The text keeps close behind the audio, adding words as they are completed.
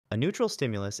A neutral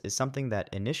stimulus is something that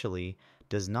initially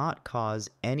does not cause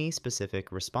any specific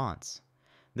response.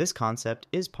 This concept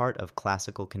is part of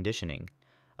classical conditioning,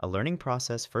 a learning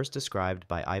process first described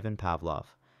by Ivan Pavlov,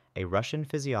 a Russian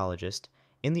physiologist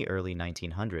in the early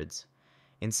 1900s.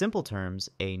 In simple terms,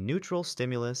 a neutral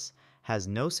stimulus has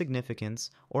no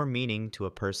significance or meaning to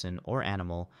a person or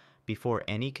animal before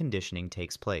any conditioning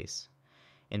takes place.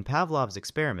 In Pavlov's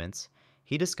experiments,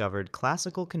 he discovered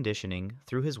classical conditioning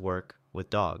through his work with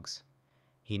dogs.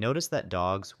 He noticed that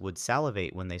dogs would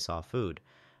salivate when they saw food,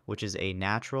 which is a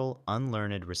natural,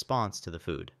 unlearned response to the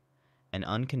food, an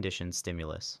unconditioned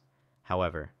stimulus.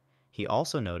 However, he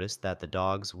also noticed that the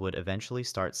dogs would eventually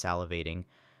start salivating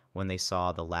when they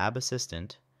saw the lab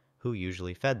assistant, who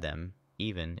usually fed them,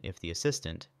 even if the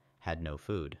assistant had no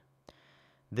food.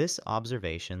 This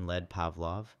observation led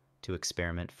Pavlov to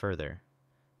experiment further.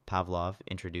 Pavlov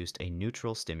introduced a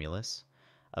neutral stimulus,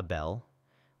 a bell,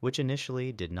 which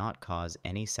initially did not cause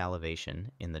any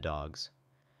salivation in the dogs.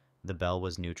 The bell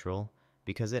was neutral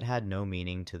because it had no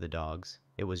meaning to the dogs,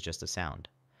 it was just a sound.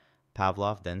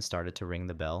 Pavlov then started to ring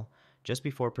the bell just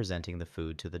before presenting the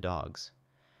food to the dogs.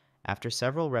 After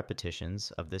several repetitions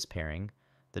of this pairing,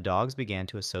 the dogs began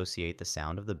to associate the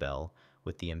sound of the bell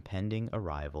with the impending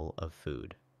arrival of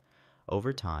food.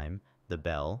 Over time, the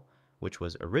bell, which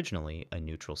was originally a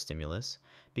neutral stimulus,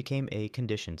 became a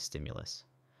conditioned stimulus.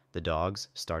 The dogs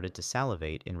started to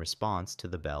salivate in response to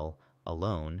the bell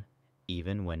alone,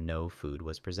 even when no food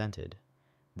was presented.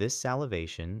 This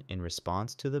salivation in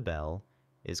response to the bell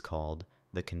is called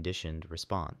the conditioned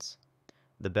response.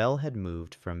 The bell had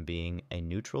moved from being a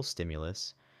neutral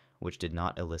stimulus, which did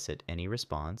not elicit any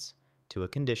response, to a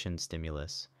conditioned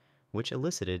stimulus, which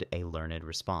elicited a learned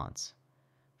response.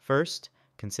 First,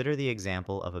 consider the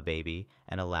example of a baby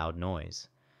and a loud noise.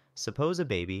 Suppose a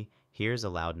baby hears a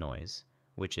loud noise,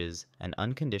 which is an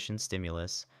unconditioned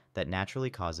stimulus that naturally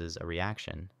causes a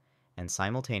reaction, and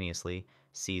simultaneously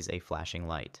sees a flashing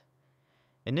light.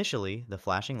 Initially, the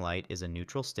flashing light is a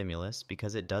neutral stimulus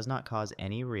because it does not cause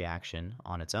any reaction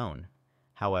on its own.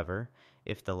 However,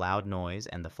 if the loud noise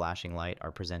and the flashing light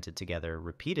are presented together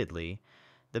repeatedly,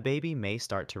 the baby may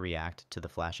start to react to the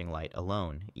flashing light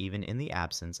alone, even in the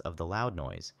absence of the loud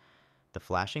noise. The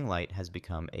flashing light has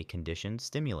become a conditioned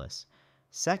stimulus.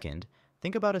 Second,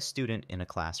 think about a student in a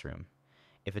classroom.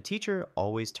 If a teacher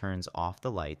always turns off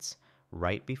the lights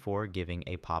right before giving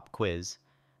a pop quiz,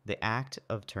 the act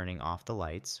of turning off the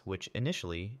lights, which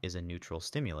initially is a neutral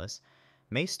stimulus,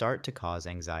 may start to cause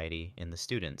anxiety in the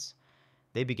students.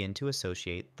 They begin to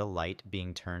associate the light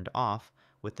being turned off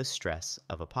with the stress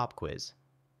of a pop quiz.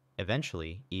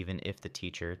 Eventually, even if the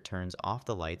teacher turns off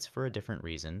the lights for a different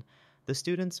reason, the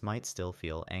students might still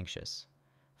feel anxious.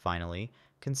 Finally,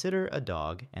 consider a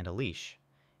dog and a leash.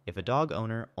 If a dog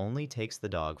owner only takes the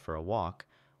dog for a walk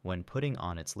when putting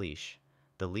on its leash,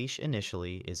 the leash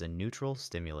initially is a neutral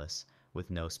stimulus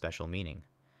with no special meaning.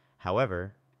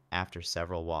 However, after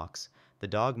several walks, the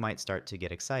dog might start to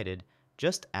get excited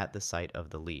just at the sight of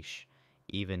the leash,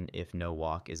 even if no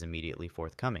walk is immediately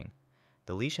forthcoming.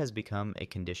 The leash has become a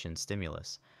conditioned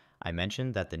stimulus. I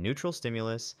mentioned that the neutral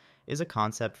stimulus is a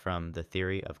concept from the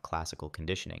theory of classical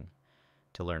conditioning.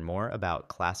 To learn more about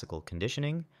classical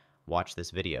conditioning, watch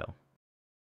this video.